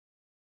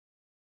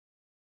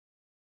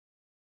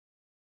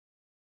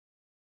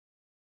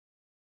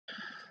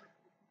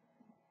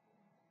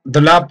The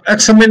lab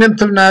examined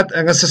Telnet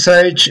and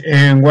SSH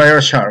in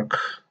Wireshark.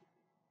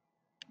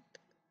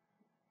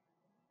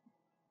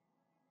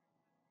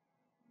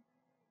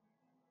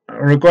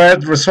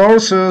 Required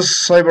resources: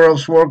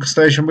 CyberOps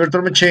workstation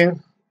virtual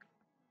machine.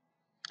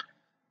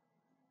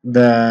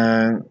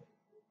 Then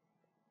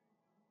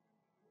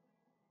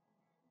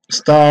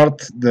start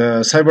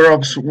the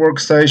CyberOps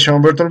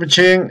workstation virtual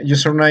machine,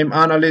 username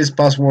analyst,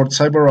 password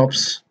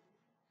CyberOps.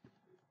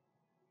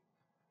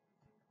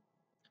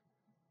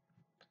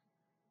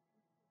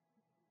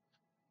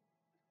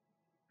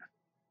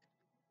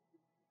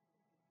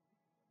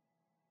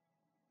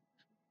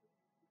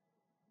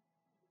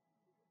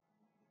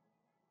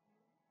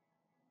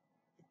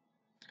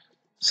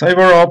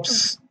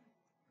 CyberOps.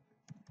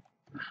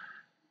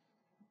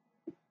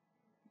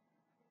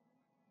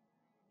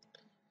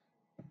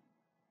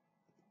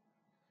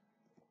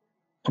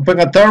 Open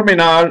a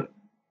terminal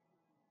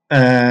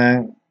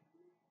and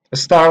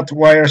start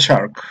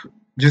Wireshark.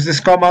 Use this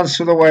command: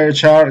 sudo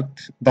wireshark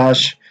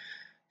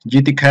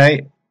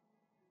 -gtk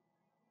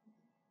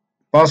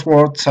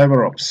password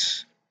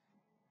CyberOps.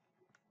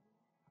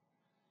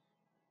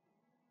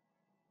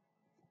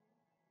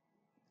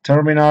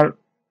 Terminal.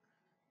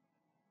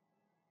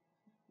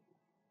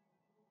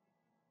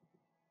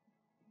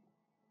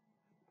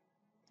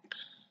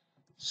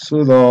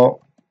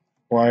 Sudo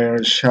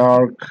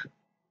wireshark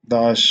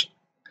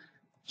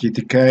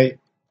 -gtk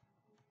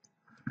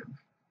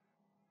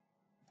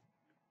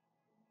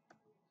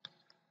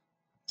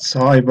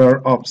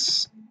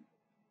CyberOps.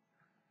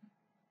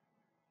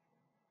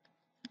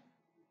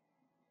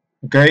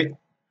 Okay.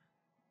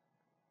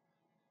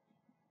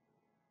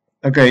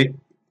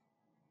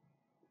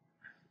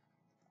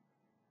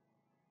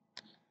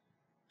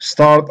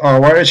 Start a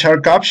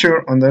Wireshark capture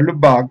on the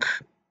loopback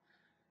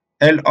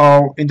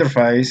LO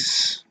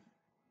interface.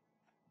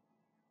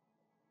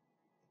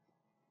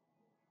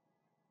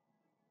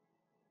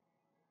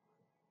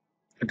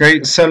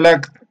 Okay,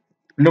 select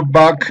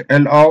loopback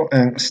LO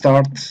and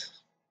start.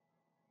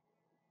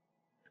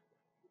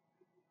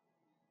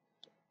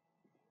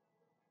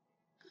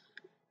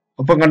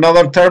 Open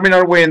another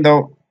terminal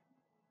window.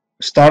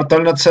 Start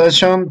Telnet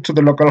session to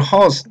the local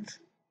host.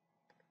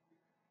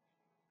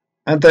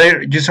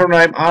 Enter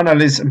username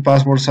analyst and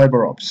password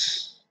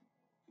CyberOps.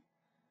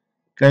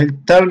 Okay,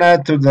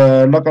 Telnet to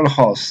the local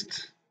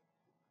host.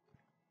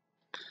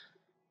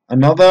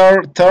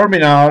 Another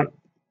terminal.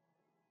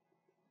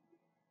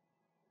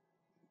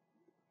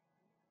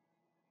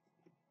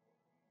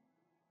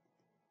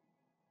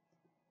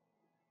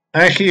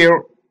 And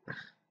here,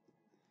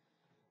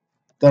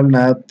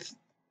 Telnet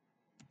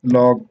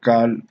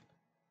local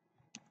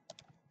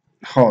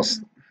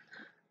host.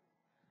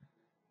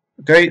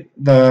 Okay,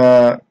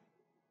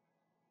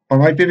 on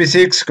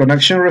IPv6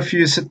 connection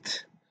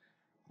refused.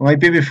 On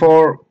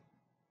IPv4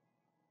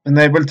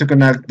 unable to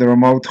connect, the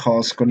remote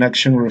host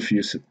connection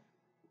refused.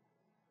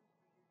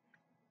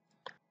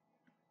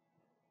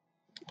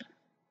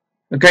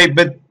 Okay,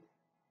 but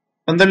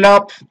on the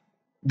lab,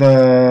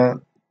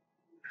 the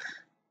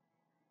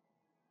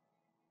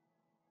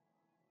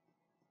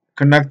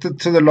connected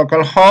to the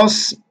local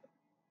host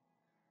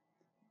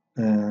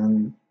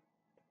and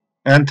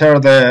enter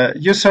the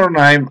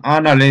username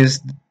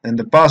analyst and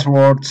the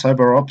password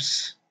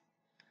CyberOps.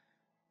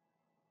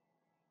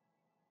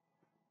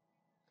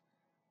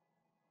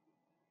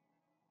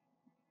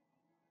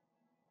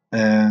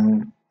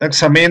 And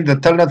examine the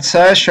Telnet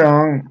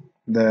session,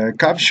 the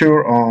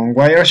capture on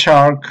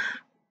Wireshark.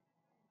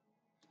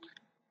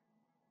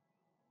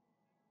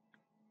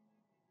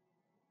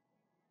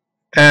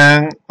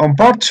 And on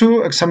part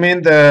 2,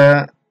 examine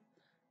the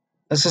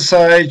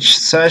SSH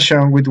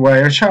session with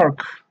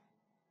Wireshark.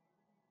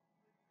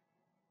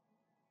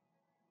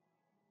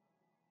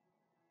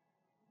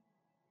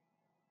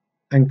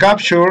 And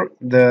capture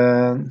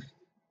the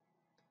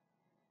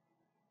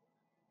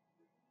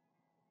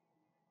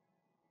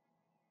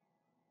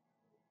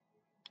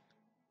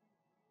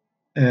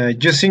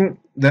using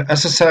the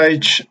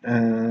SSH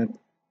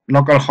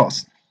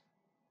localhost.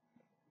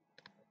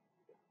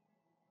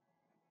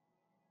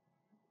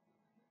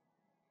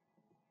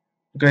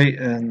 Okay,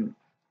 and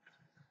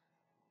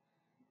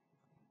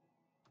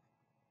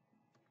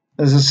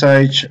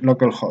SSH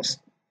localhost,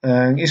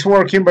 and it's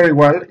working very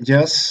well.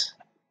 Yes.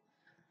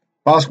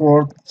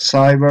 Password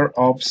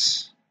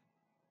CyberOps.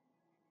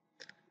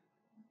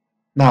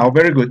 Now,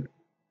 very good.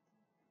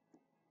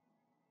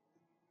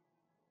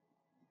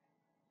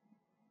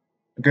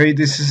 Okay,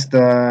 this is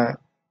the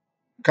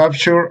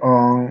capture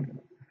on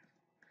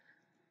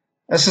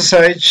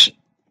SSH,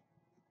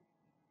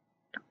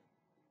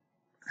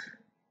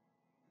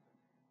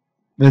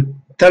 but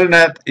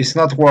Telnet is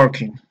not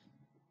working.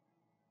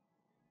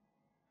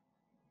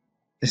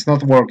 It's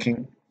not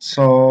working.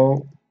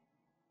 So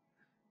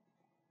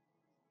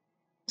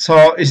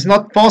it's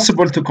not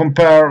possible to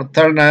compare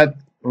Telnet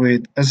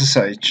with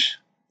SSH.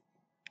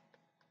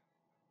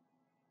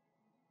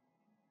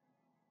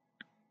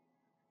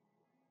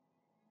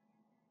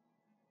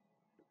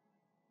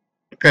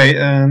 Okay,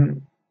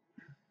 and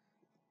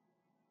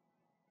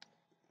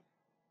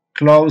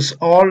close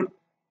all,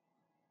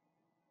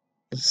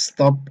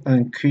 stop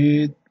and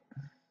quit,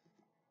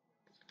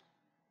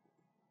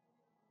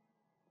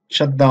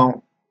 shut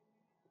down.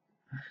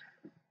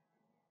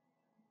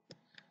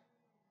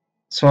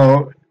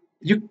 So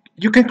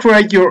you can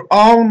create your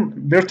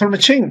own virtual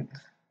machine,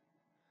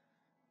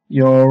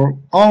 your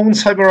own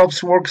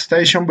CyberOps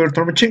workstation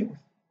virtual machine.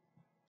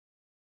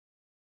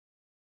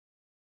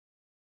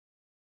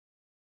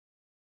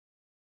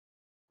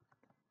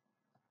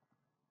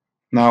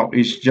 Now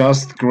it's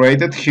just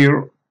created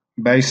here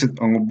based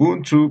on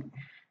Ubuntu.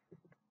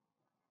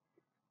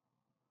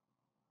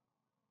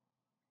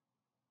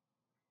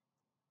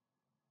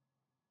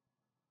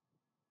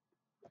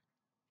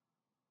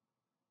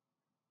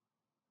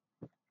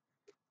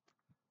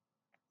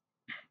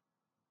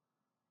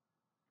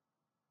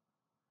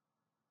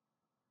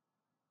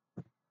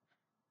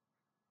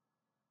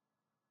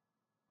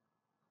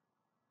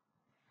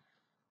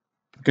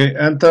 Okay,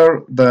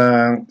 enter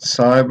the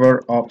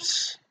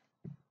CyberOps.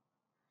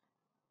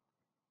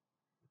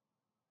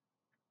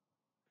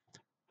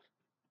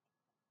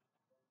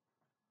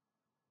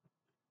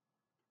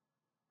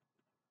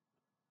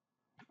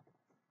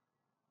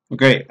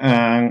 Okay,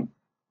 and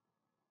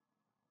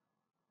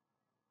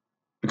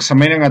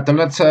examining a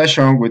Telnet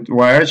session with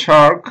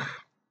Wireshark.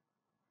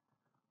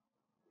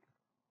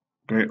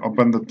 Okay,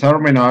 open the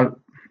terminal.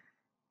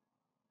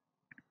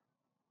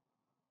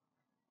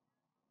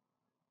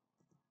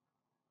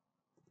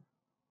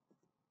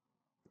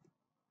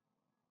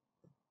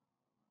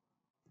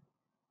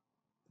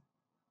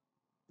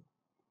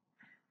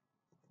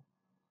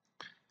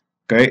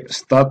 Okay,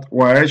 start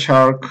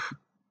Wireshark,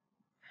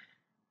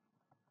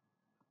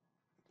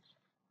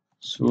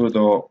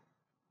 sudo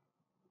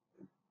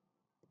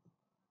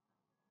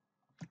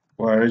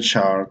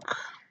Wireshark,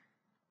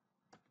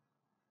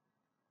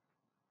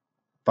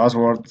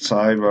 password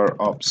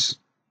CyberOps.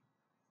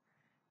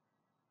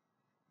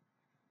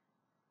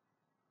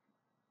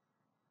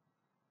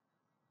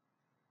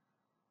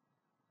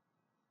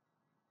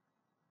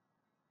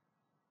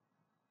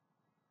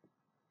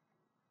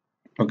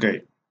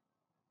 Okay.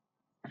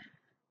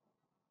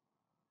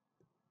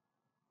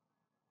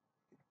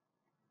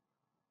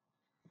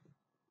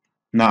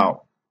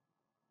 Now,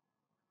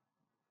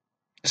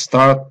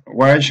 start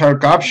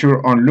Wireshark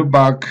capture on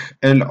loopback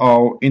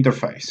LO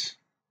interface.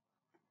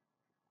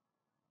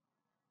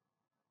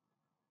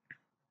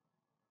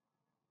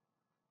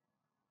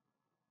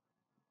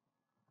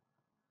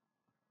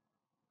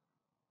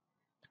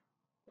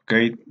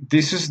 Okay,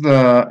 this is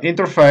the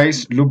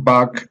interface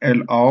loopback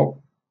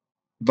LO.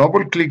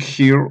 Double click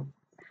here.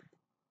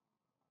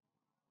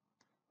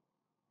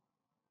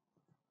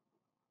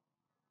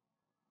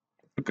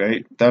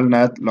 Okay,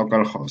 Telnet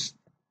localhost.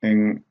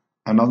 In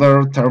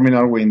another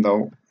terminal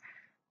window,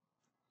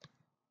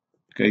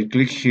 okay,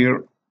 click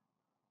here,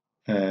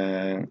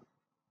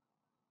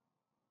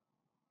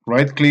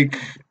 right click,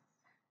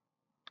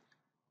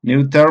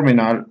 new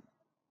terminal,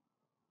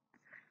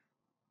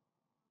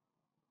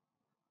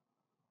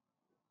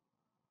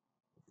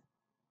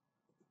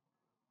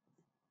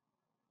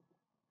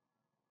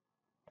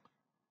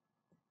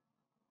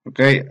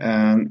 okay,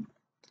 and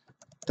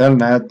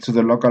Telnet to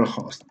the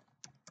localhost.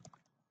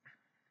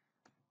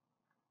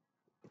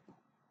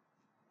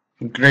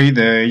 Create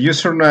the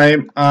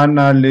username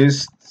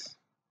analyst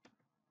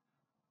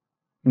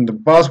and the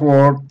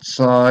password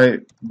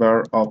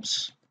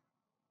CyberOps.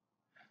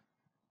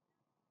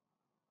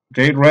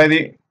 Okay,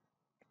 ready.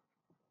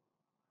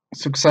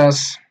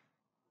 Success.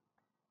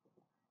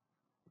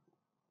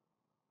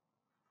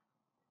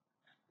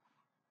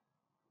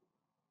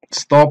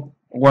 Stop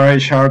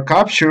Wireshark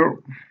capture.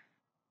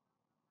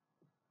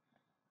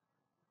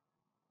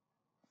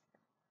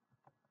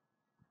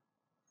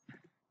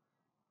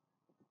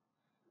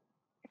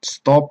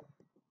 Stop.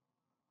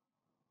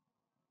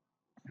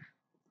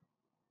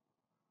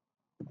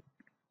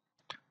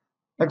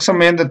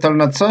 Examine the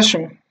Telnet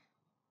session.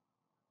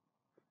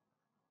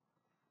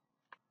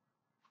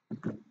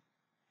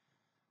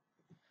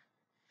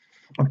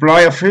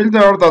 Apply a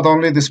filter that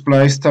only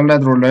displays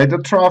Telnet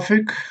related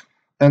traffic.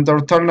 Enter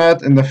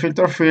Telnet in the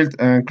filter field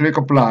and click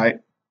apply.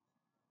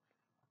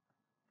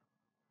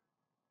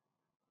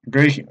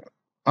 Okay,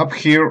 up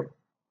here,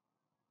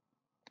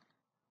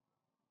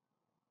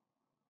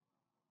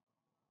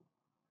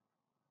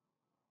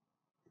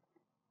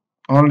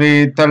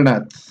 only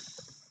Telnet.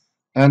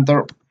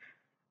 Enter.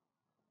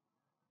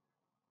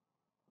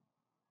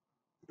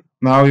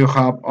 Now you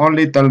have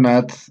only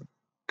Telnet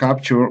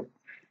capture.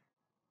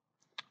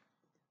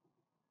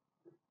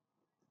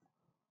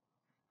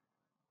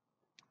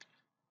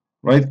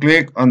 Right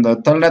click on the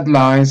Telnet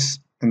lines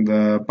in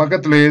the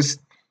packet list.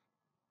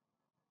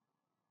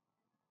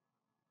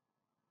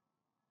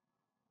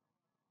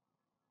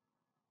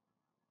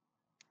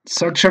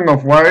 Section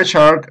of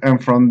Wireshark,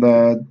 and from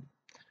the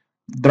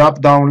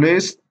drop-down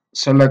list,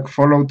 select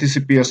Follow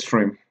TCP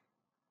stream.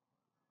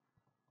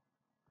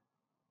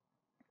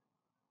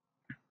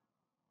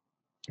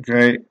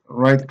 Okay,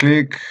 right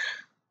click,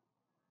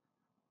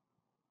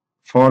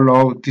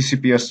 follow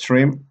TCP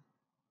stream.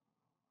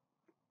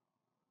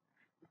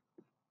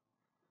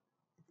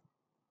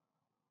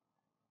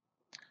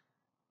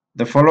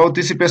 The follow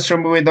TCP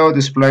stream window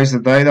displays the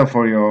data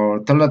for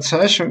your Telnet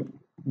session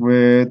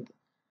with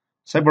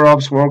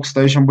CyberOps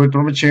workstation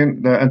virtual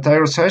machine. The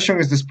entire session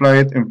is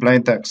displayed in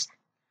plain text,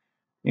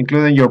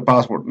 including your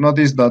password.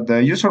 Notice that the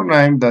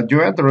username that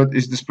you entered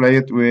is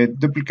displayed with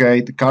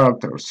duplicate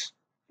characters.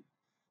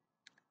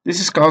 This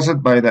is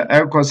caused by the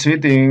echo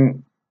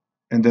setting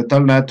in the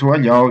Telnet to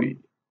allow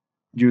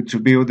you to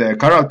view the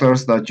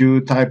characters that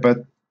you typed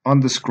on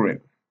the screen.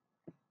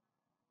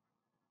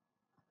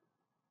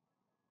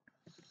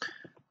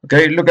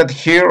 Okay, look at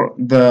here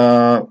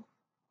the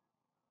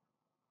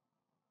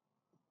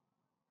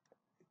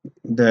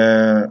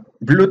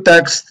blue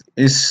text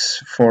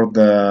is for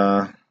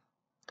the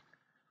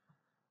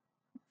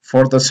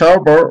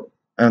server,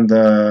 and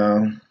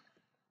the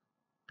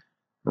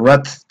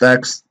red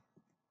text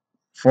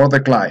for the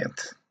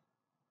client.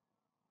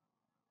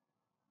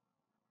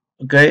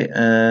 Okay,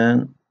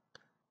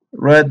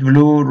 red,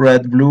 blue,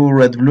 red, blue,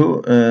 red,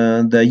 blue.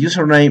 The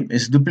username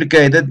is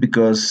duplicated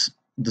because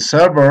the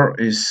server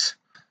is,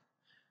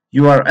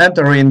 you are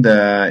entering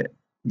the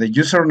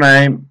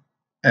username,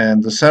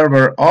 and the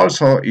server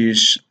also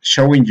is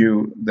showing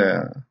you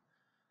the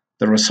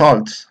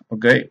result.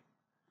 Okay,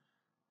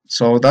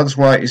 so that's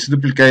why it's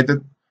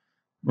duplicated,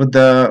 but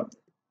the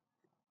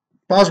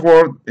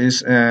password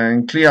is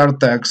in clear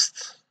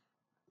text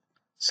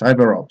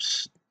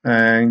CyberOps,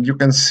 and you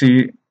can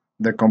see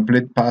the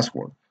complete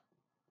password.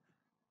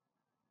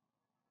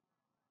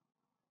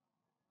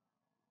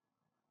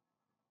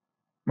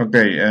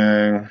 Okay,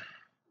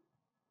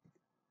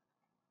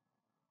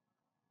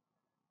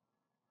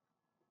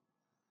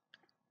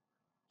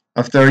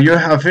 after you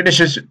have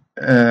finished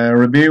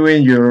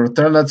reviewing your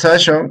Telnet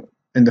session,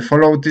 in the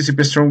follow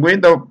TCP stream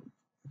window,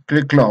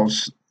 click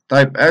close,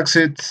 type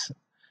exit,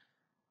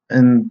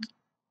 and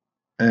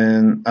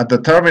at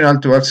the terminal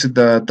to exit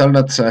the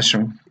Telnet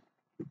session.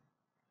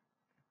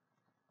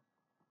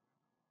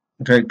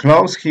 Okay,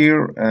 close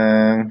here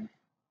and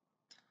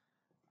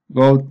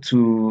go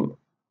to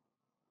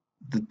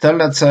the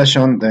Telnet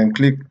session, then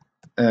click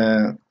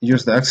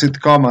use the exit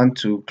command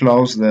to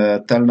close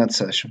the Telnet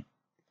session.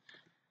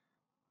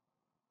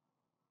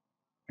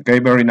 Okay,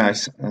 very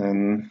nice.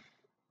 And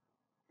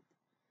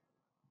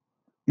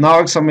now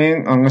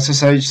examine an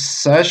SSH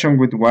session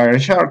with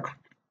Wireshark.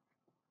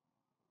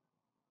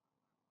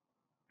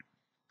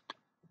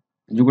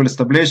 You will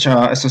establish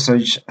a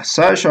SSH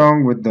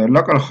session with the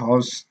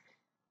localhost.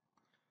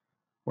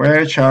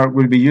 Wireshark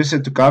will be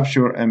used to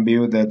capture and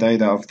view the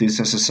data of this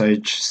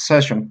SSH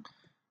session.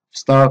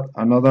 Start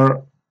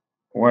another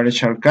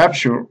Wireshark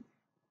capture.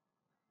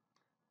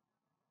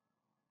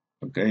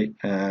 Okay,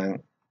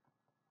 and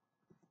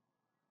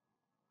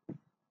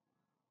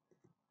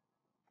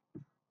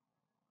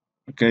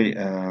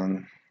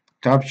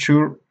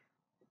capture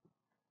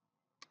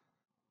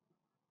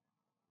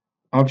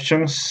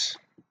options.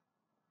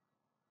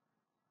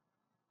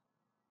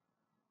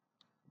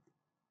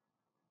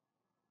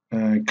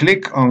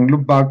 Click on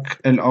loopback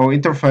LO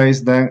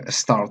interface, then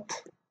start.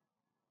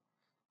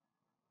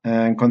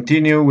 And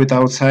continue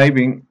without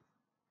saving.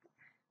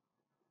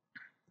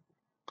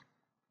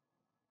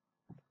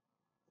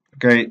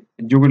 Okay,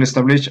 you will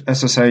establish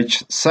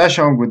SSH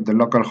session with the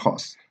local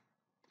host.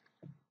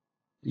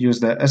 Use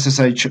the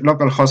SSH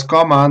localhost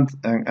command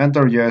and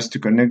enter yes to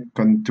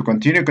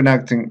continue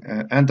connecting.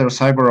 Enter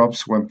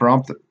CyberOps when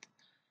prompted.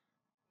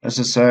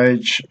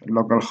 SSH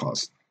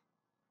localhost.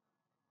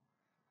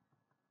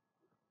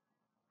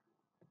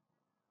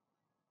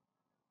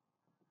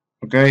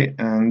 Okay,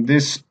 and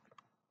this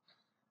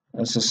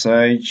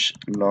SSH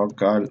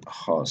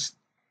localhost.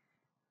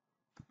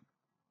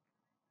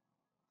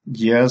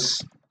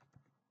 Yes.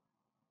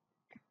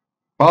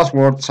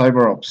 Password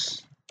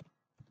CyberOps.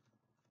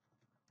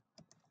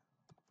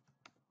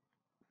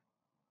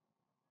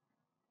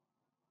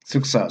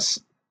 Success.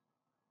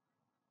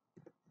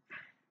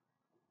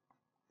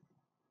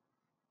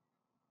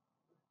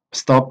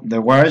 Stop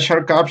the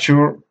Wireshark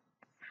capture.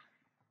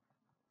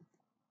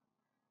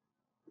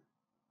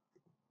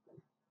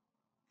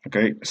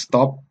 Okay,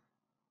 stop.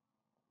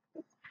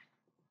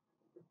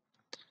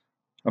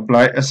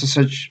 Apply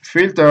SSH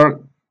filter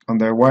on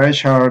the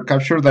Wireshark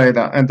capture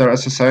data. Enter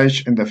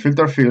SSH in the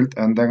filter field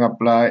and then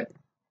apply.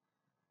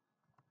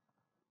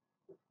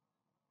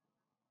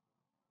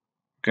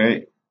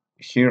 Okay,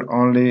 here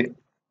only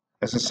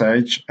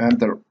SSH,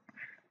 enter.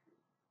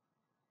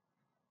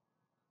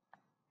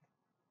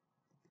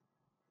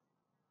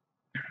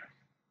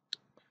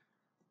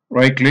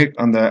 Right click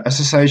on the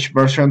SSH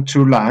version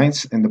 2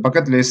 lines in the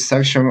bucket list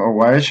section of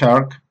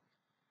Wireshark,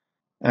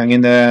 and in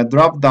the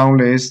drop down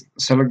list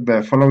select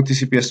the follow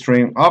TCP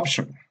stream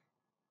option.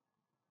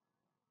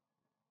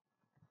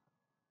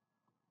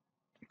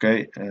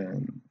 Okay,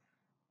 and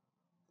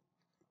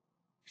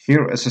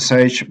here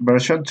SSH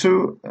version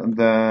 2 and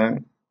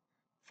then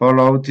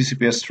follow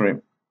TCP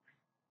stream,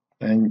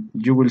 and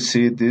you will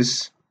see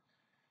this.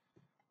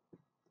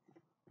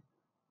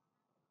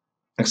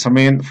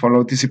 Examine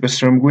follow TCP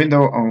stream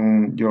window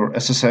on your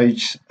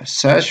SSH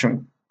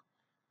session.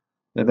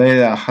 The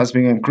data has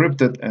been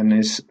encrypted and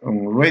is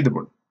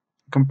unreadable.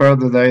 compare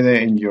the data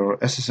in your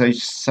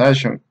SSH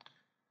session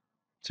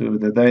to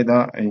the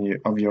data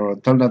of your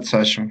Telnet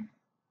session.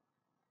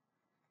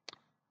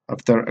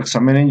 After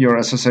examining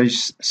your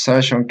SSH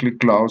session, click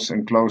Close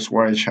and close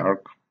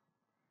Wireshark.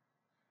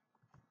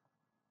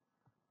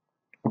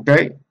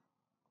 Okay,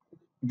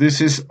 this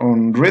is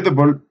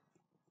unreadable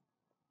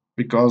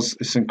because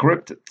it's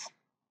encrypted.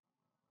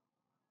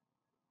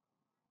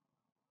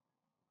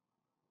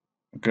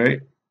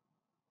 Okay.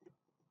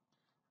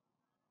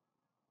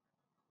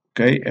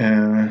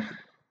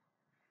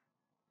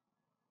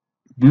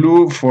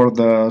 Blue for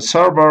the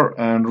server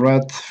and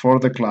red for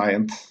the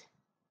client,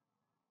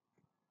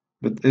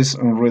 but it's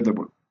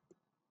unreadable.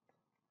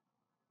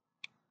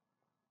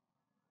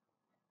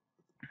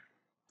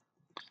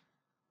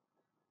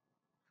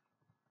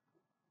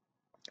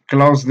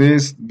 Close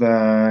this,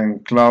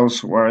 then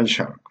close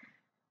Wireshark.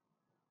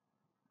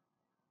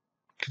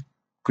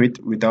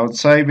 Quit without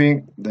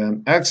saving,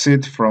 then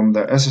exit from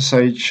the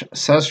SSH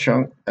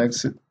session,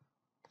 exit.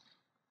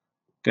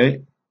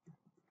 Okay.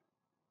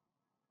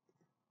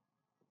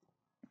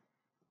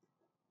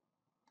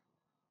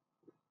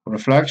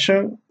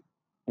 Reflection.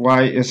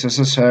 Why is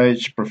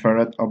SSH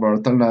preferred over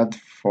Telnet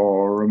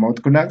for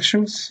remote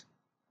connections?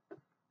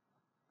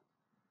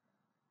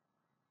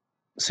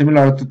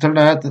 Similar to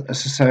Telnet,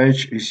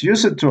 SSH is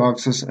used to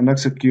access and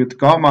execute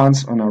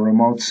commands on a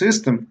remote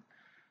system.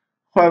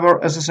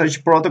 However,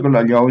 SSH protocol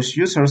allows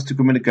users to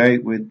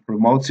communicate with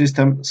remote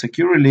systems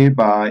securely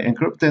by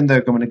encrypting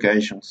their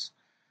communications.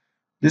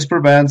 This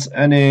prevents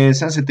any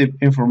sensitive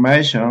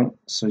information,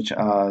 such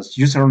as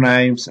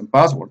usernames and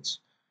passwords,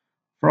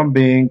 from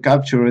being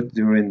captured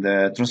during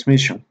the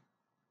transmission.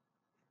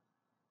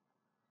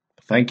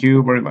 Thank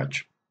you very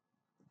much.